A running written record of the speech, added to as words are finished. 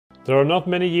There are not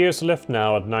many years left now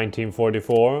at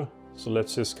 1944, so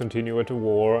let's just continue with the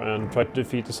war and try to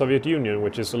defeat the Soviet Union,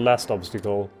 which is the last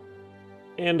obstacle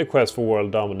in the quest for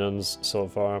world dominance so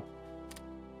far.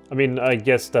 I mean, I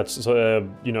guess that's,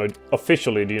 you know,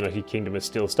 officially the United Kingdom is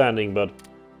still standing, but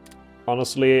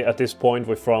honestly, at this point,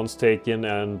 with France taken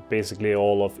and basically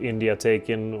all of India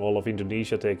taken, all of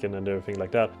Indonesia taken and everything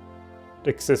like that, the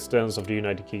existence of the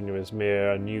United Kingdom is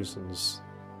mere nuisance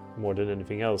more than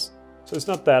anything else. So it's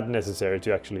not that necessary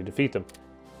to actually defeat them.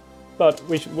 But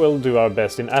we will do our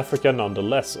best in Africa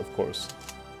nonetheless, of course.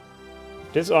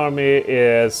 This army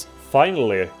is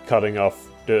finally cutting off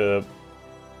the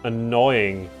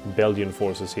annoying Belgian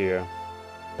forces here.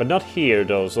 But not here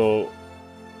though, so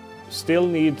still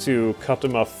need to cut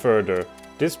them off further.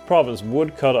 This province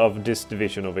would cut off this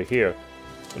division over here.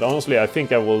 But honestly, I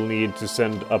think I will need to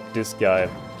send up this guy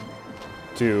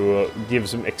to give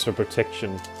some extra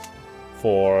protection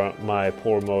for my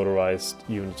poor motorized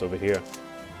units over here.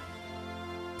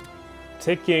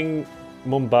 Taking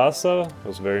Mombasa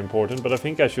was very important, but I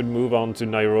think I should move on to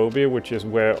Nairobi, which is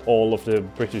where all of the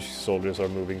British soldiers are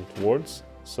moving towards.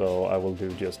 So I will do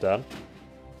just that.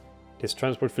 This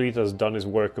transport fleet has done its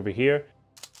work over here.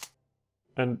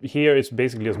 And here it's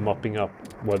basically just mopping up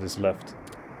what is left.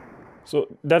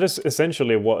 So that is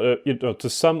essentially what, you know, to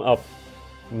sum up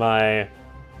my,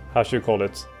 how should you call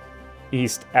it,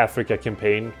 East Africa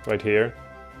campaign right here.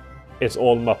 It's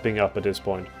all mopping up at this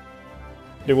point.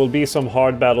 There will be some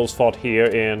hard battles fought here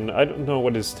in, I don't know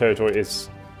what this territory is.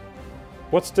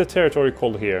 What's the territory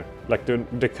called here? Like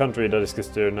the country that is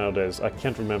considered nowadays. I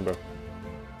can't remember.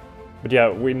 But yeah,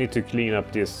 we need to clean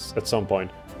up this at some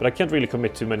point. But I can't really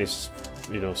commit too many,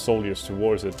 you know, soldiers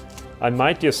towards it. I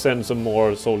might just send some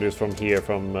more soldiers from here,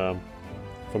 from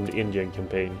the Indian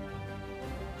campaign.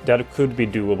 That could be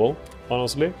doable,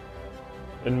 honestly.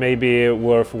 And maybe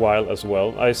worthwhile as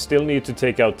well. I still need to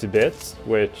take out Tibet,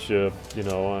 which, you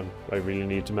know, I really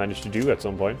need to manage to do at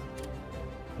some point.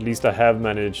 At least I have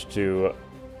managed to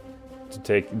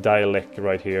take Dialect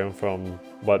right here from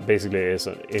what basically is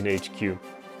in HQ.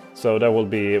 So that will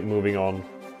be moving on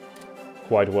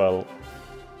quite well.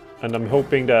 And I'm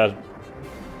hoping that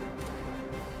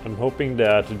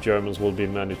the Germans will be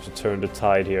managed to turn the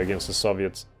tide here against the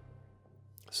Soviets.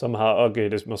 Somehow, okay,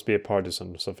 this must be a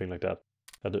partisan or something like that.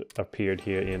 That appeared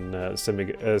here in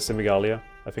Semigalia,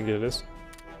 I think it is,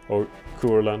 or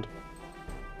Courland.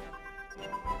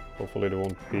 Hopefully they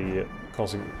won't be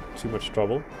causing too much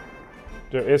trouble.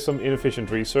 There is some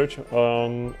inefficient research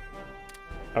on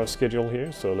our schedule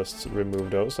here, so let's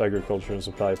remove those. Agriculture and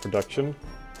supply production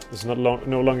is no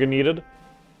longer needed.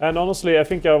 And honestly, I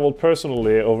think I will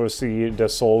personally oversee the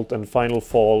assault and final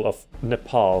fall of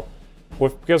Nepal.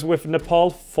 Because with Nepal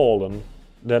fallen,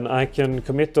 then I can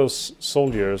commit those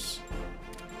soldiers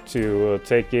to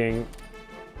taking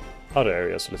other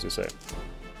areas, let's just say.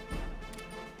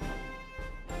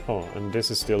 Oh, and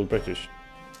this is still British.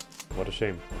 What a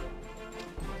shame.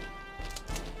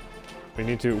 We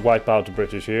need to wipe out the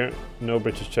British here. No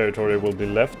British territory will be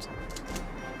left.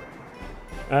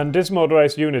 And this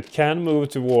motorized unit can move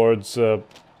towards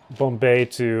Bombay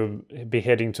to be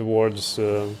heading towards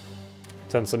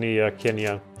Tanzania,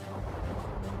 Kenya.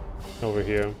 Over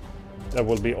here. That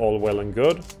will be all well and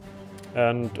good.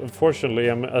 And unfortunately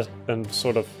I'm at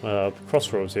sort of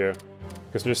crossroads here.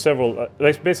 Because there's several...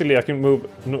 like basically I can move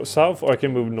south or I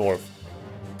can move north.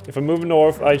 If I move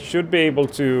north I should be able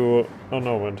to... oh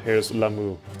no, and here's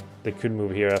Lamu. They could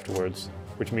move here afterwards.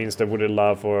 Which means that would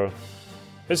allow for...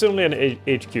 it's only an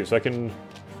HQ, so I can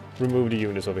remove the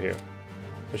units over here.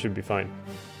 That should be fine.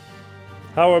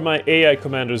 How are my AI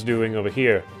commanders doing over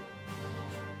here?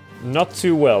 Not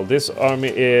too well. This army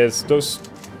is...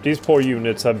 these poor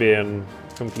units have been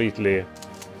completely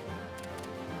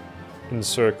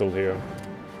encircled here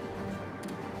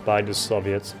by the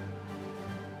Soviets.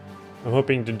 I'm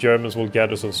hoping the Germans will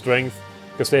gather some strength,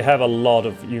 because they have a lot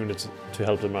of units to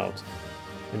help them out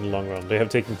in the long run. They have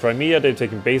taken Crimea, they've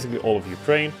taken basically all of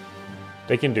Ukraine.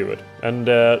 They can do it. And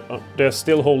they're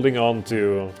still holding on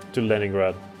to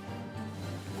Leningrad.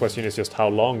 The question is just how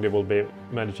long they will be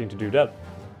managing to do that.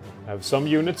 I have some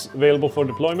units available for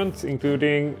deployment,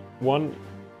 including one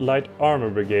light armor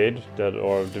brigade,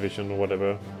 or division or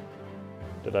whatever,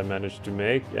 that I managed to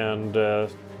make, and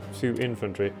 2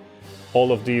 infantry.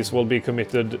 All of these will be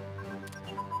committed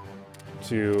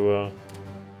to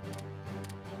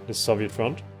the Soviet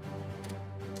front.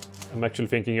 I'm actually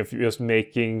thinking of just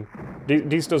making...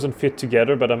 these doesn't fit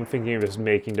together, but I'm thinking of just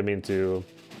making them into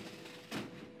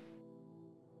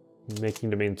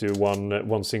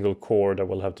one single core that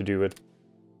will have to do it.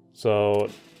 So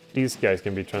these guys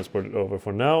can be transported over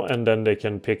for now, and then they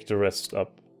can pick the rest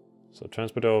up So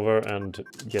transport over and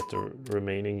get the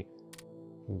remaining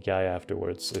guy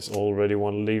afterwards. There's already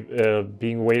one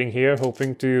being waiting here,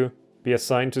 hoping to be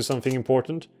assigned to something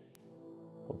important.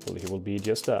 Hopefully he will be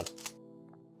just that.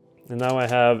 And now I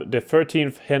have the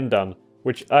 13th Hendan,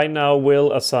 which I now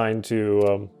will assign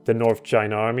to the North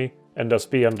China Army, and thus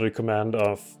be under the command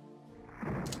of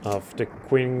the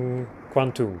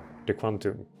Kwantung. The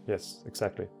Kwantung, yes,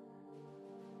 exactly.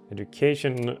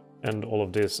 Education and all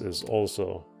of this is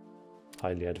also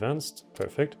highly advanced.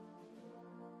 Perfect.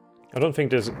 I don't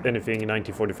think there's anything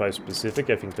 1945 specific.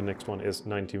 I think the next one is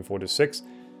 1946,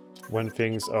 when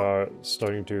things are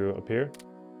starting to appear.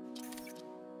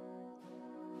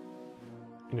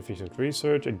 Inefficient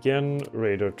research, again,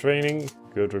 radar training,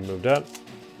 good, remove that.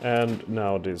 And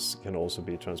now this can also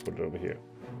be transported over here.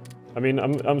 I mean,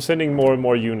 I'm sending more and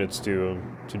more units to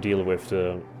deal with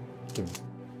the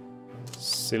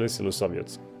silly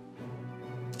Soviets.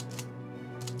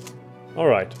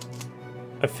 Alright.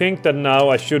 I think that now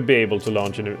I should be able to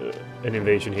launch an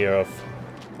invasion here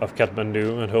of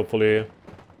Kathmandu and hopefully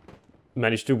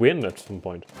manage to win at some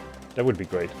point. That would be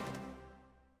great.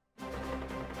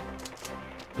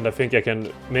 And I think I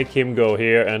can make him go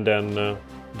here and then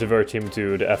divert him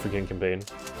to the African campaign.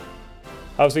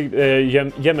 How's the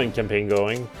Yemen campaign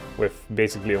going? With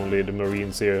basically only the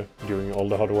Marines here doing all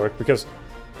the hard work. Because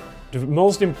the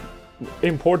most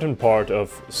important part of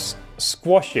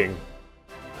squashing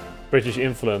British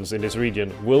influence in this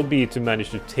region will be to manage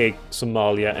to take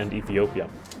Somalia and Ethiopia.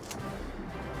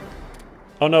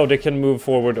 Oh no, they can move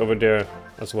forward over there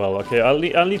as well. Okay, I'll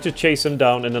need to chase them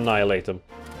down and annihilate them.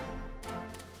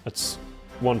 That's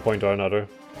one point or another.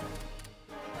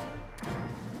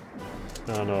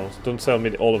 Oh no, don't tell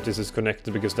me all of this is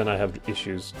connected, because then I have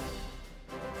issues.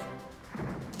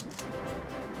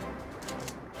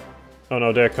 Oh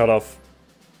no, they're cut off.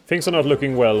 Things are not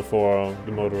looking well for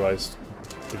the motorized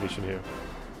division here.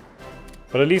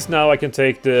 But at least now I can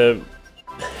take the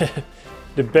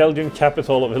the Belgian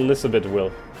capital of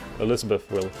Elizabethville.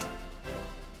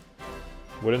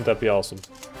 Wouldn't that be awesome?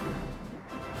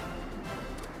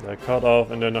 They're cut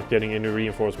off and they're not getting any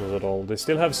reinforcements at all. They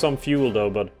still have some fuel though,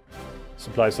 but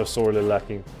supplies are sorely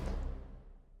lacking.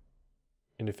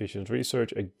 Inefficient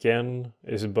research again.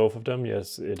 Is it both of them?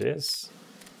 Yes, it is.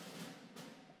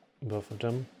 Both of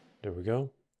them. There we go.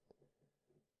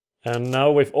 And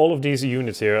now with all of these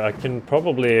units here, I can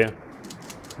probably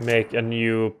make a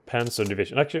new Panzer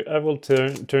division. Actually, I will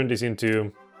turn this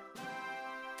into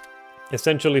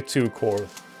essentially 2 corps.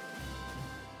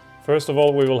 First of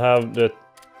all, we will have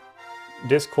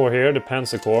this corps here, the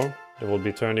Panzer Corps. That will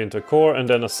be turned into a corps and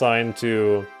then assigned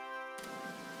to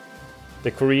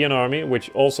the Korean army, which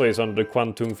also is under the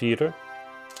Kwantung Theater.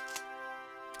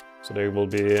 So they will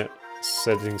be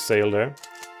setting sail there.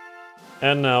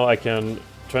 And now I can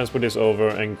transport this over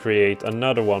and create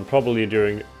another one, probably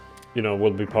during,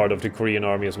 will be part of the Korean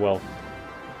army as well.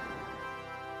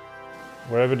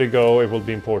 Wherever they go, it will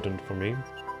be important for me.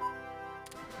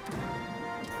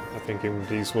 I'm thinking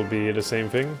these will be the same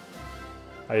thing.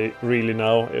 I really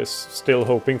now is still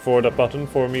hoping for that button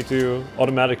for me to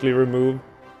automatically remove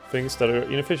things that are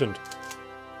inefficient.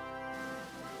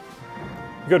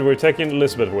 Good, we're taking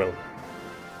Elizabethville.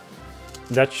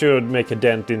 That should make a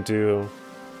dent into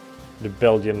the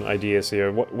Belgian ideas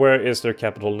here. Where is their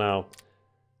capital now?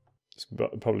 It's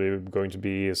probably going to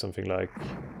be something like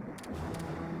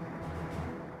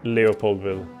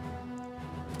Leopoldville.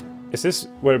 Is this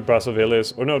where Brazzaville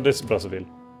is? Or no, this is Brazzaville.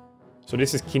 So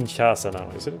this is Kinshasa now,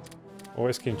 is it? Or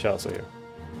is Kinshasa here?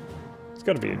 It's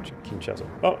gotta be Kinshasa.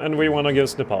 Oh, and we won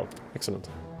against Nepal. Excellent.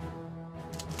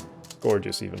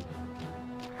 Gorgeous even.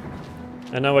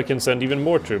 And now I can send even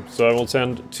more troops. So I will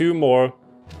send 2 more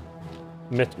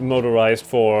motorized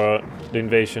for the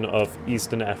invasion of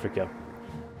Eastern Africa.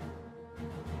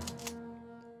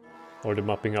 Or the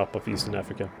mopping up of Eastern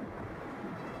Africa.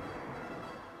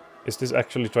 Is this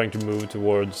actually trying to move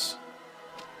towards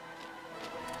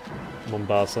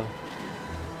Mombasa?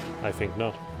 I think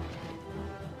not.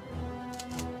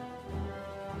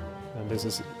 And this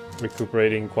is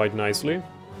recuperating quite nicely,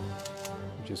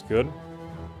 which is good.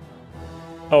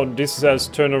 Oh, this says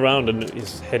turn around and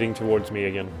is heading towards me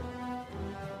again.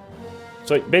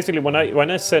 So basically when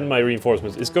I send my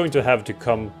reinforcements, it's going to have to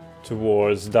come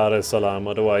towards Dar es Salaam,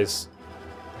 otherwise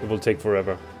it will take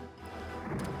forever.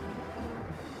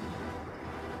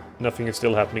 Nothing is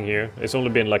still happening here. It's only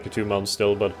been like 2 months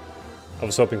still, but I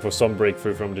was hoping for some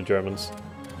breakthrough from the Germans.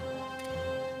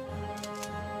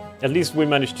 At least we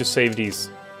managed to save these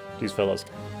fellas.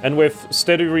 And with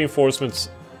steady reinforcements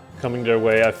coming their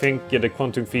way, I think the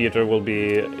Kwantung Theater will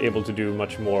be able to do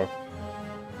much more.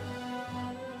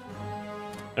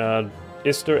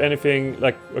 Is there anything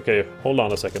like... Okay, hold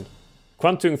on a second.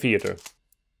 Kwantung Theater.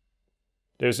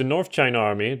 There's the North China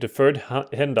Army, the 3rd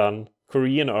Hendan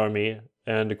Korean Army,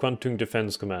 and the Kwantung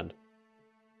Defense Command.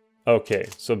 Okay,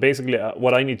 so basically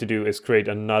what I need to do is create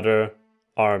another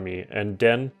army and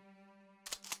then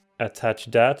attach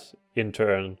that in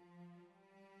turn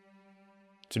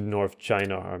to the North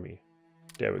China Army.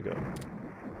 There we go.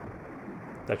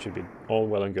 That should be all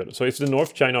well and good. So is the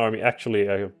North China Army actually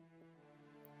a...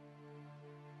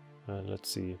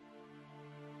 let's see.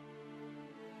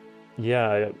 Yeah,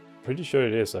 I'm pretty sure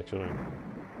it is actually.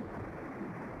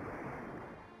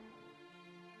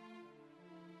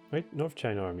 Wait, North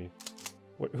China Army.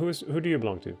 Who do you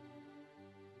belong to?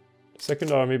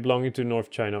 Second Army belonging to North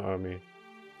China Army.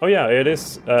 Oh yeah, it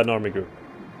is an army group.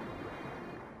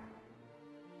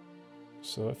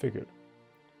 So I figured.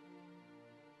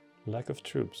 Lack of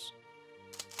troops.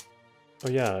 Oh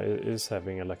yeah, it is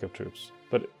having a lack of troops.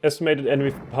 But estimated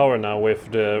enemy power now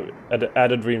with the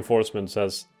added reinforcements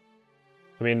as...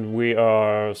 I mean, we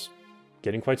are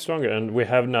getting quite stronger, and we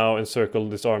have now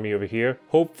encircled this army over here.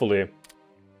 Hopefully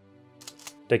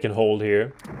they can hold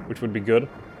here, which would be good.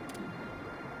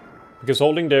 Because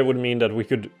holding there would mean that we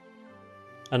could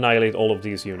annihilate all of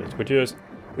these units, which is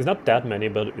not that many,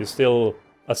 but it's still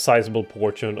a sizable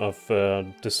portion of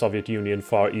the Soviet Union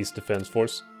Far East Defense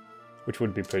Force, which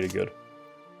would be pretty good.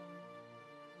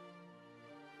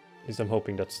 At least I'm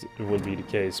hoping that will be the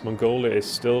case. Mongolia is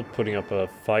still putting up a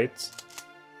fight.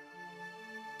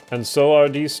 And so are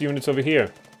these units over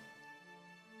here.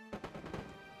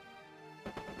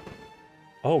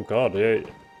 Oh god, they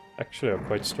actually are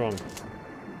quite strong.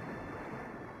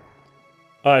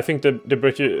 I think the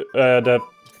British...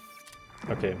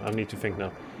 Okay, I need to think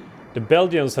now. The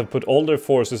Belgians have put all their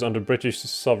forces under British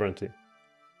sovereignty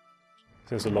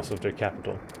since the loss of their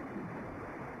capital.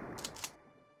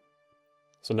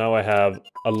 So now I have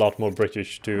a lot more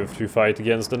British to fight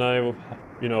against than I,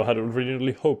 had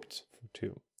originally hoped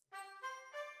to.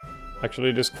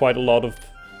 Actually, there's quite a lot of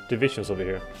divisions over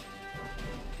here.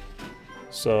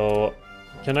 So,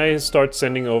 can I start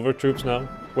sending over troops now?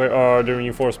 Where are the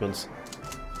reinforcements?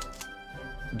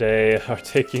 They are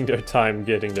taking their time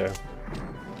getting there.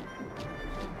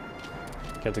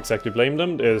 Can't exactly blame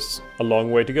them, there's a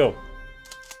long way to go.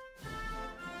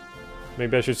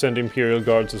 Maybe I should send Imperial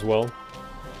Guards as well.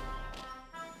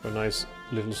 For a nice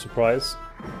little surprise.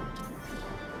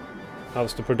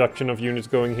 How's the production of units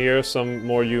going here? Some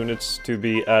more units to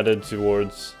be added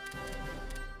towards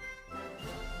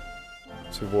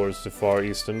the Far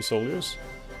Eastern soldiers.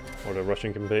 Or the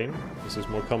Russian campaign, this is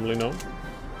more commonly known.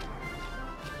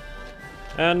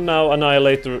 And now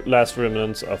annihilate the last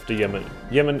remnants of the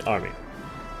Yemen army.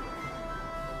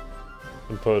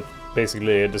 And put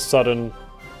basically the southern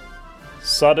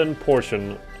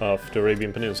portion of the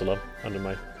Arabian Peninsula under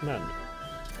my command.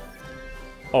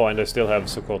 Oh, and I still have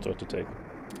Sokoto to take.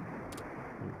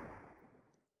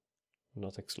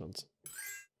 Not excellent.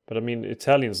 But I mean,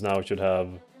 Italians now should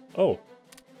have... Oh,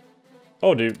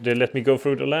 they let me go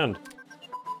through the land.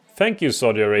 Thank you,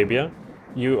 Saudi Arabia.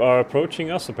 You are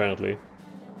approaching us, apparently.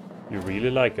 You really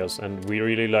like us, and we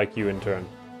really like you in turn.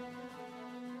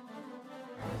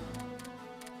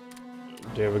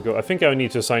 There we go. I think I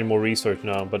need to assign more research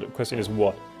now, but the question is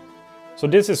what? So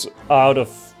this is out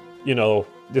of,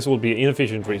 this will be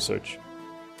inefficient research.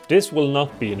 This will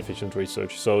not be inefficient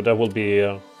research, so that will be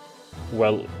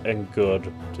well and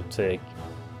good to take.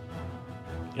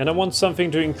 And I want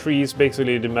something to increase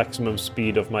basically the maximum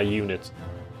speed of my unit.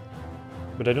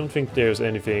 But I don't think there's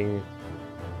anything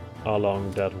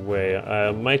along that way.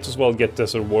 I might as well get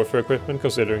desert warfare equipment,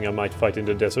 considering I might fight in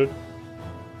the desert.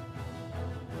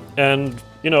 And,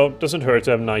 doesn't hurt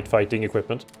to have night fighting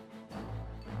equipment.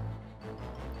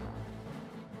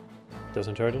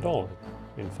 Doesn't hurt at all,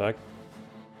 in fact.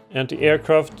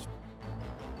 Anti-aircraft.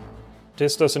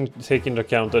 This doesn't take into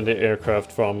account the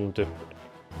aircraft from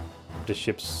the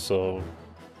ships, so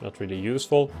not really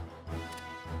useful.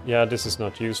 Yeah, this is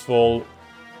not useful.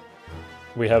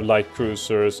 We have light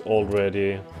cruisers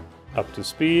already up to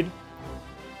speed.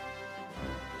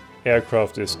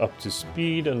 Aircraft is up to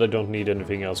speed, and I don't need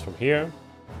anything else from here.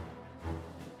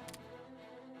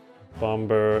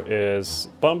 Bomber is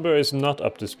not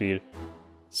up to speed,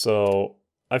 so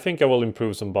I think I will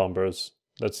improve some bombers.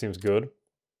 That seems good.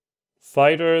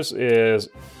 Fighters is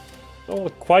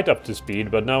quite up to speed,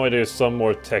 but now there's some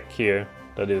more tech here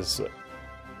that is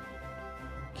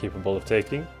capable of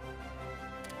taking.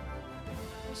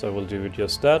 So I will do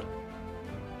just that.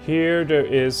 Here there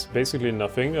is basically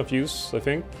nothing of use, I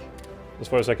think, as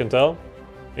far as I can tell.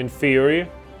 In theory,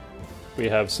 we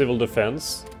have civil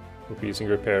defense, increasing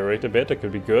repair rate a bit, that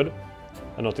could be good.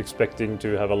 I'm not expecting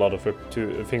to have a lot of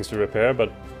things to repair,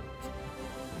 but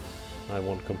I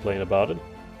won't complain about it.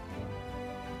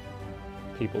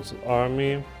 People's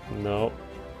Army, no.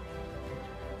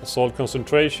 Assault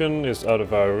concentration is out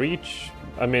of our reach.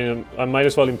 I mean, I might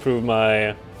as well improve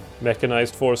my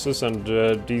mechanized forces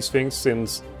and these things,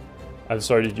 since I've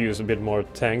started to use a bit more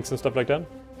tanks and stuff like that.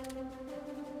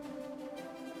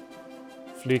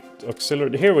 Fleet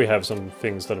auxiliary. Here we have some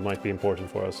things that might be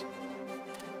important for us.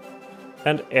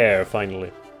 And air,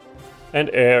 finally. And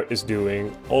air is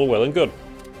doing all well and good.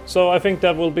 So I think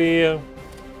that will be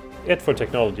it for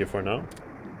technology for now.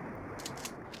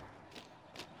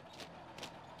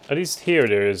 At least here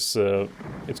there is,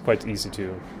 it's quite easy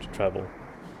to travel.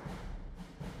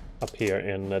 Up here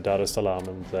in Dar es Salaam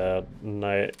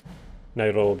and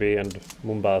Nairobi and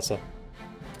Mombasa.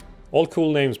 All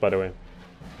cool names, by the way.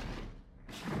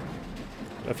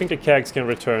 I think the CAGs can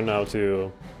return now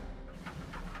to...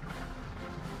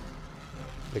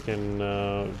 They can,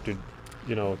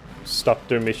 you know, stop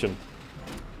their mission.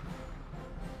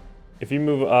 If you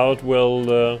move out,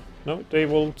 no, they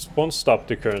won't stop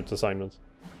the current assignment.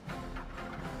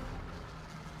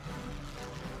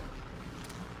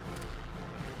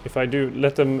 If I do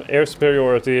let them air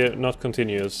superiority not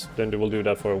continuous, then they will do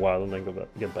that for a while and then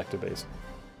get back to base.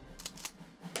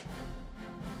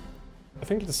 I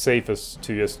think it's safest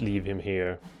to just leave him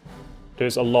here.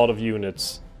 There's a lot of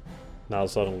units now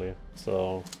suddenly,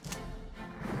 so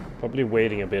probably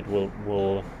waiting a bit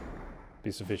will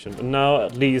be sufficient. And now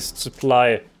at least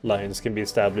supply lines can be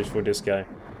established for this guy,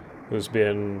 who's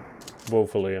been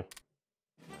woefully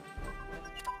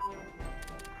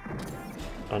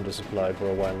undersupplied for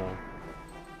a while now.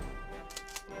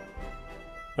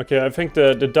 Okay, I think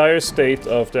the dire state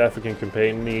of the African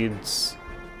campaign needs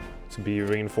to be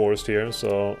reinforced here,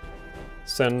 so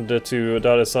send to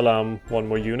Dar es Salaam one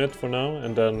more unit for now,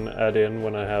 and then add in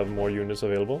when I have more units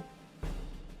available.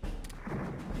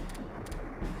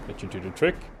 Let you do the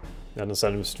trick. And then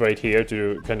send them straight here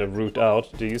to kind of root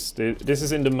out these. This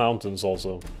is in the mountains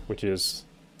also, which is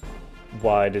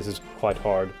why this is quite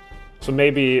hard. So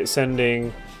maybe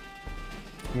sending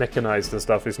mechanized and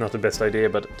stuff is not the best idea,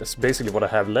 but that's basically what I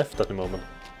have left at the moment.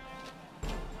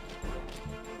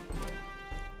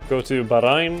 Go to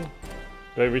Bahrain.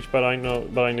 Do I reach Bahrain? No,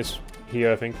 Bahrain is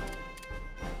here, I think.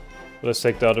 Let's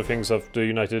take the other things of the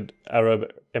United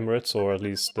Arab Emirates, or at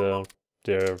least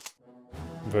their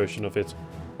version of it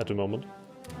at the moment.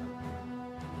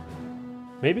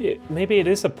 Maybe it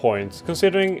is a point,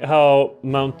 considering how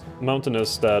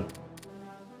mountainous that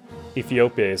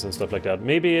Ethiopia is and stuff like that.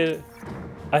 Maybe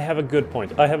I have a good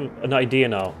point. I have an idea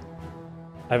now.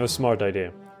 I have a smart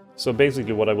idea. So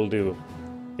basically what I will do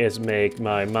is make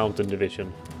my mountain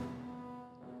division.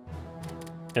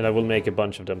 And I will make a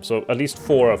bunch of them. So at least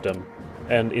 4 of them.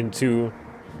 And in two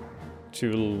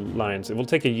lines. It will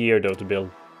take a year though to build.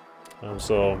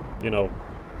 So, you know,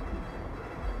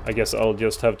 I guess I'll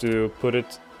just have to put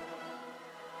it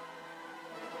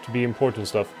to be important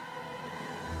stuff.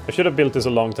 I should have built this a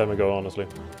long time ago, honestly.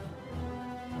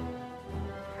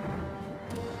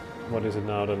 What is it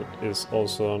now that is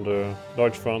also under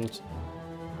large front?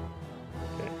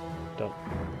 Okay, done.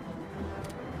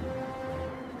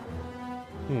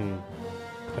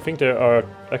 I think they are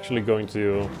actually going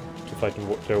to fight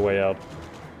their way out.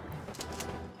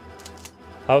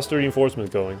 How's the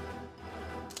reinforcement going?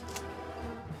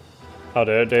 Oh,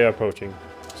 they are approaching.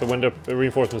 So when the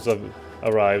reinforcements have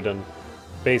arrived, and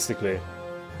basically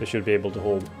they should be able to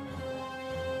hold.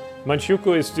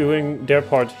 Manchukuo is doing their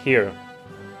part here.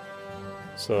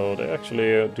 So they're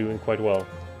actually doing quite well.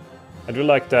 I do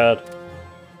like that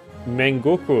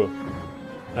Mengoku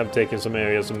have taken some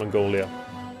areas in Mongolia.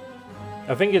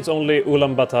 I think it's only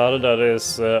Ulaanbaatar that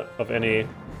is of any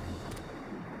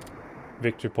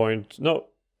victory point. No,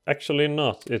 actually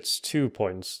not. It's 2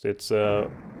 points. It's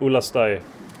Ulastai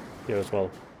here as well.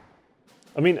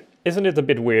 I mean, isn't it a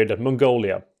bit weird that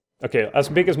Mongolia... Okay, as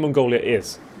big as Mongolia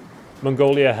is,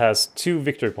 Mongolia has 2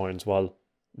 victory points, while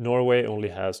Norway only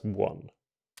has 1.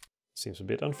 Seems a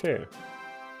bit unfair.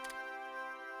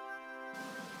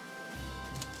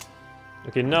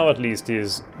 Okay, now at least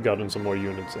he's gotten some more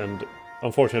units, and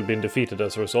unfortunately been defeated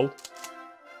as a result.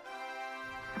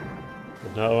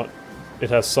 But now it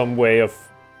has some way of,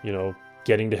 you know,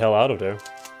 getting the hell out of there.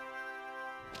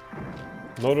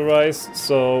 Motorized,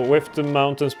 so with the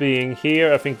mountains being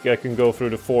here, I think I can go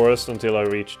through the forest until I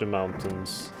reach the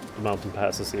mountains. The mountain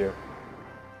passes here.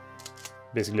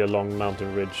 Basically a long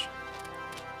mountain ridge.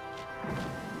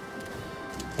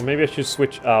 Or maybe I should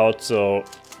switch out, so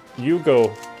you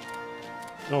go...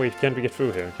 No, you can't get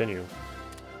through here, can you?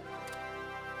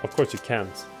 Of course you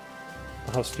can't.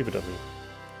 How stupid of me.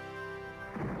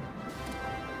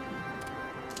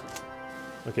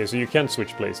 Okay, so you can't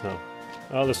switch place now.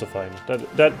 Oh, that's a fine.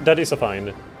 That is a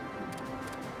fine.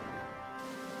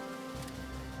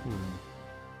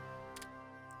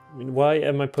 I mean, why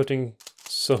am I putting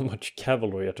so much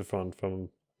cavalry at the front from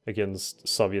against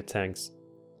Soviet tanks?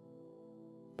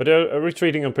 But they're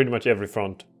retreating on pretty much every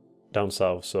front down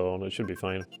south, so it should be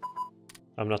fine.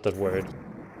 I'm not that worried.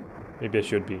 Maybe I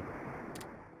should be.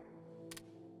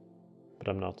 But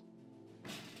I'm not.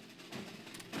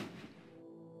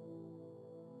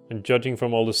 And judging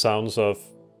from all the sounds of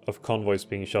convoys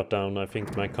being shot down, I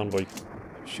think my convoy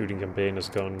shooting campaign has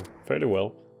gone fairly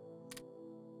well.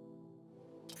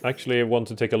 Actually, I want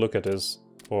to take a look at this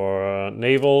for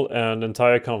naval and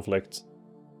entire conflict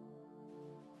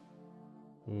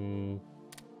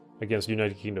against the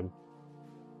United Kingdom.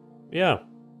 Yeah.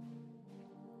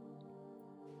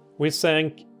 We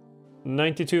sank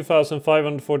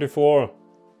 92,544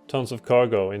 tons of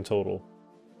cargo in total.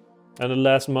 And the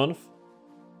last month,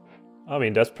 I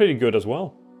mean, that's pretty good as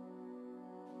well.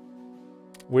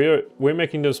 We're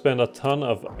making them spend a ton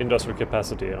of industrial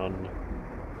capacity on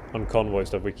convoys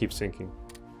that we keep sinking.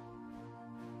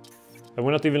 And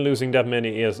we're not even losing that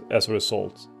many as a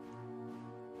result.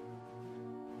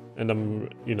 And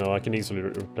you know, I can easily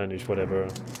replenish whatever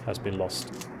has been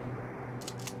lost.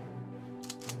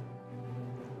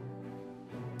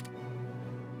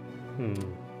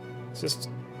 It's just,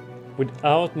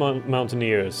 without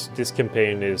mountaineers, this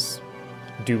campaign is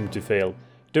doomed to fail.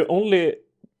 The only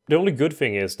good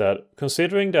thing is that,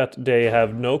 considering that they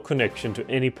have no connection to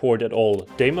any port at all,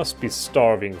 they must be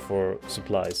starving for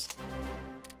supplies.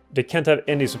 They can't have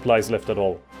any supplies left at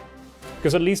all.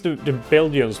 Because at least the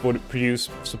Belgians would produce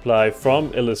supply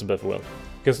from Elizabethville.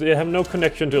 Because they have no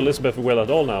connection to Elizabethville at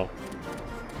all now.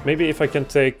 Maybe if I can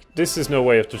take... This is no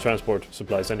way to transport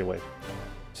supplies anyway.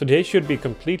 So they should be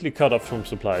completely cut off from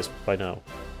supplies by now.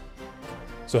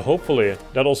 So hopefully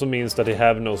that also means that they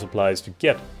have no supplies to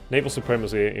get. Naval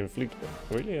supremacy in fleet...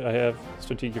 Really? I have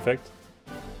strategic effect?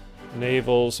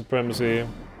 Naval supremacy...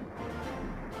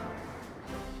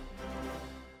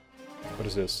 What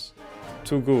is this?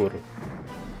 Tugur.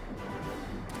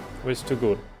 Where's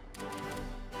Tugur?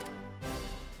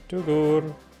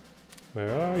 Tugur!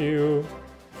 Where are you?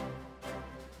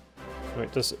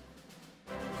 Wait, this...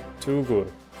 Tugur.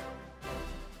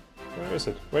 Where is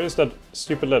it? Where is that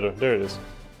stupid letter? There it is.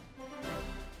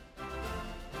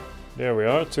 There we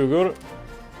are, Tugur.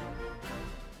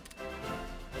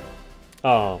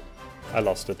 Ah, I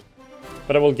lost it.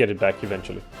 But I will get it back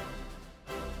eventually.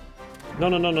 No,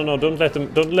 don't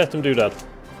let them do that.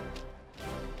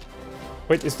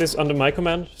 Wait, is this under my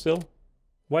command still?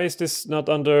 Why is this not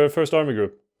under First Army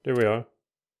Group? There we are.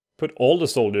 Put all the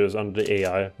soldiers under the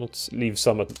AI, not leave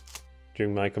some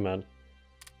during my command.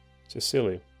 It's just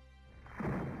silly.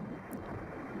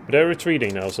 But they're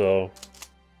retreating now, so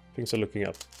things are looking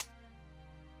up.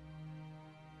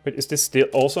 Wait, is this still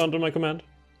also under my command?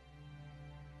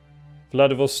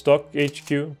 Vladivostok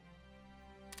HQ?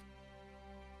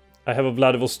 I have a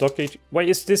Vladivostok HQ. Why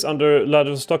is this under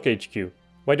Vladivostok HQ?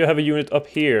 Why do I have a unit up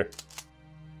here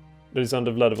that is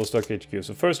under Vladivostok HQ?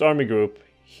 So First Army Group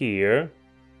here.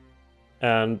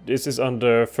 And this is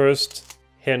under 1st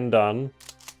Hendan,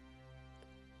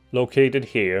 located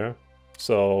here.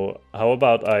 So how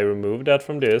about I remove that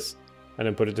from this and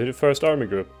then put it to the First Army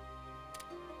Group?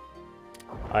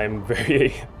 I'm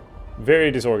very, very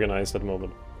disorganized at the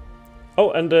moment. Oh,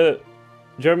 and the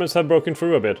Germans have broken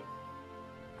through a bit.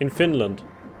 In Finland.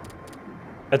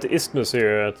 At the isthmus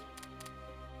here at...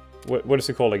 What is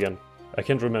it called again? I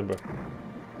can't remember.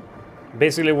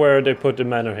 Basically where they put the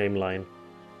Mannerheim line.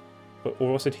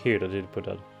 Or was it here that they put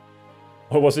that?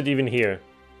 Or was it even here?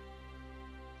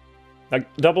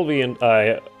 Like, W and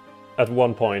I, at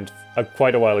one point,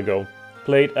 quite a while ago,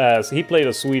 played as... He played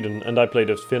as Sweden and I played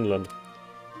as Finland.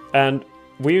 And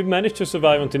we managed to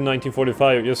survive until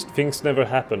 1945, just things never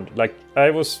happened. Like, I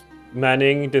was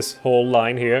manning this whole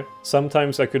line here.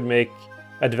 Sometimes I could make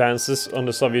advances on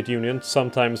the Soviet Union,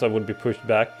 sometimes I would be pushed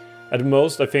back. At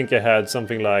most, I think I had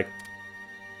something like...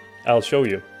 I'll show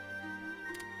you.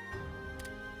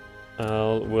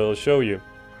 Will show you.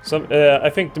 I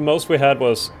think the most we had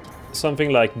was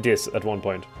something like this at one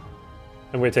point.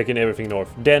 And we're taking everything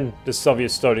north. Then the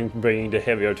Soviets started bringing the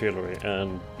heavy artillery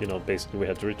and, you know, basically we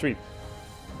had to retreat.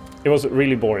 It was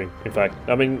really boring, in fact.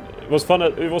 I mean, it was fun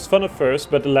at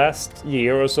first, but the last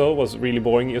year or so was really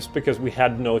boring just because we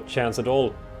had no chance at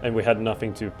all and we had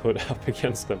nothing to put up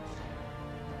against them.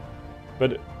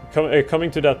 But coming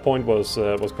to that point was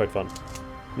quite fun.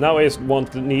 Now I just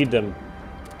need them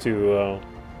to...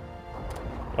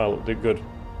 well,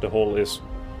 the hole is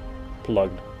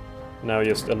plugged. Now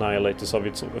just annihilate the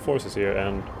Soviet forces here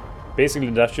and Basically,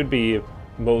 that should be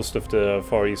most of the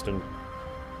Far Eastern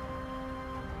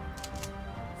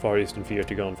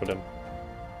theater gone for them.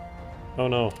 Oh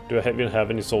no, do I even have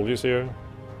any soldiers here?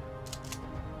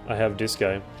 I have this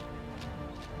guy.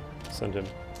 Send him.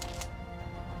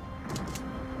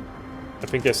 I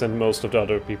think I sent most of the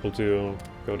other people to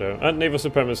go there. And naval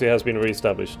supremacy has been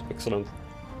re-established. Excellent.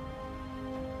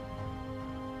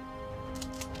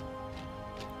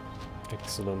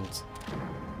 Excellent.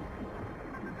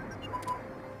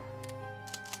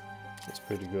 That's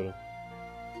pretty good.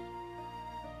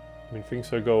 I mean,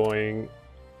 things are going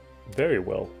very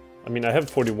well. I mean, I have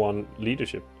 41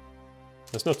 leadership.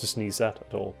 That's not to sneeze at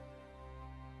all.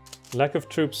 Lack of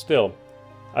troops still.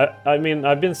 I mean,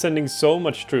 I've been sending so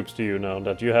much troops to you now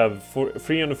that you have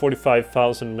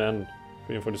 345,000 men.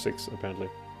 346, apparently.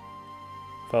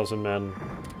 1,000 men.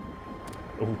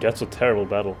 Oh, that's a terrible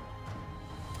battle.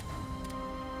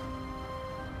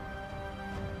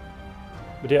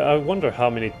 But yeah, I wonder how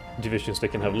many divisions they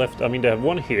can have left. I mean, they have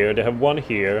one here, they have one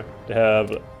here, they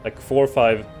have like 4 or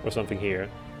 5 or something here.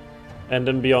 And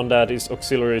then beyond that is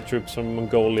auxiliary troops from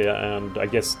Mongolia and I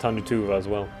guess Tandutuva as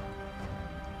well.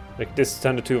 Like this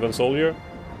Tandutuvan soldier.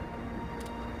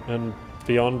 And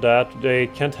beyond that, they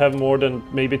can't have more than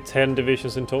maybe 10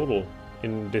 divisions in total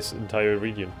in this entire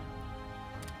region.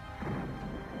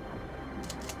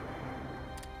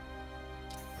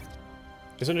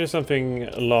 Isn't there something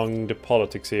along the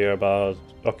politics here about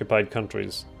occupied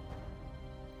countries?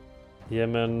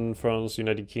 Yemen, France,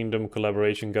 United Kingdom,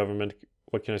 collaboration, government.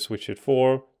 What can I switch it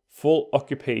for? Full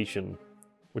occupation.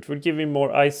 Which would give me more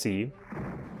IC.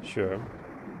 Sure.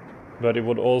 But it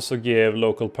would also give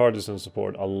local partisan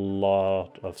support. A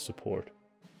lot of support.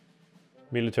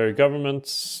 Military government.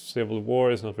 Civil war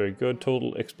is not very good.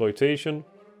 Total exploitation.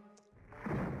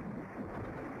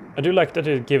 I do like that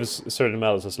it gives certain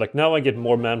balances. Like now I get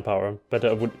more manpower, but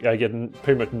I get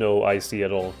pretty much no IC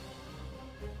at all,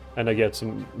 and I get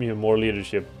some more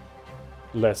leadership,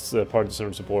 less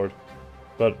partisan support,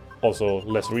 but also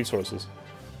less resources.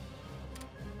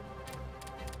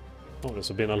 Oh, there's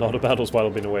been a lot of battles while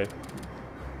I've been away.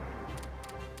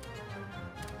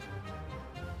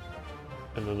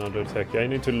 And another attack. I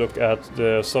need to look at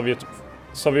the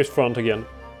Soviet front again.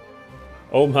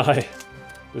 Oh my,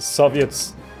 the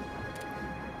Soviets.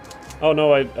 Oh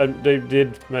no, they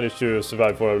did manage to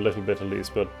survive for a little bit at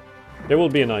least, but they will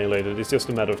be annihilated. It's just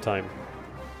a matter of time.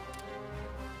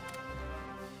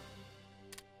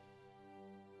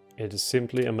 It is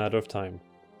simply a matter of time.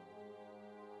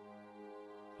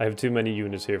 I have too many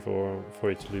units here for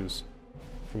it to lose,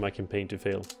 for my campaign to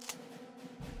fail.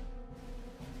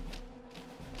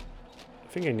 I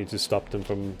think I need to stop them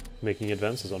from making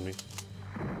advances on me.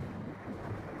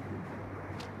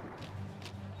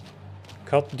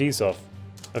 Cut these off.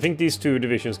 I think these 2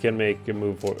 divisions can make a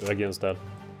move against that.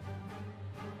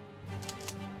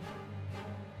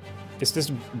 Is this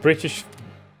British...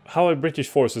 How are British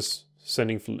forces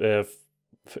sending...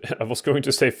 I was going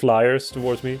to say flyers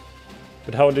towards me.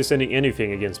 But how are they sending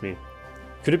anything against me?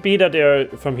 Could it be that they are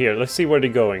from here? Let's see where they're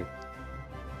going.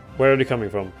 Where are they coming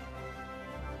from?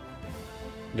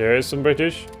 There is some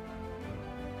British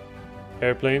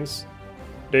airplanes.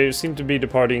 They seem to be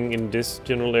departing in this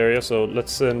general area, so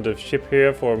let's send a ship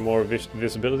here for more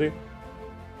visibility.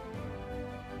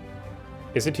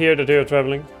 Is it here that they are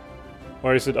traveling?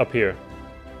 Or is it up here?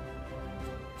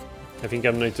 I think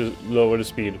I'm going to lower the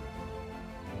speed.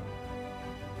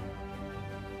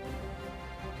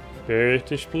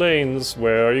 British planes,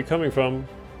 where are you coming from?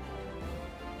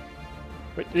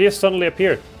 Wait, they just suddenly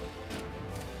appeared.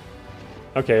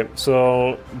 Okay,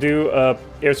 so do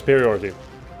air superiority.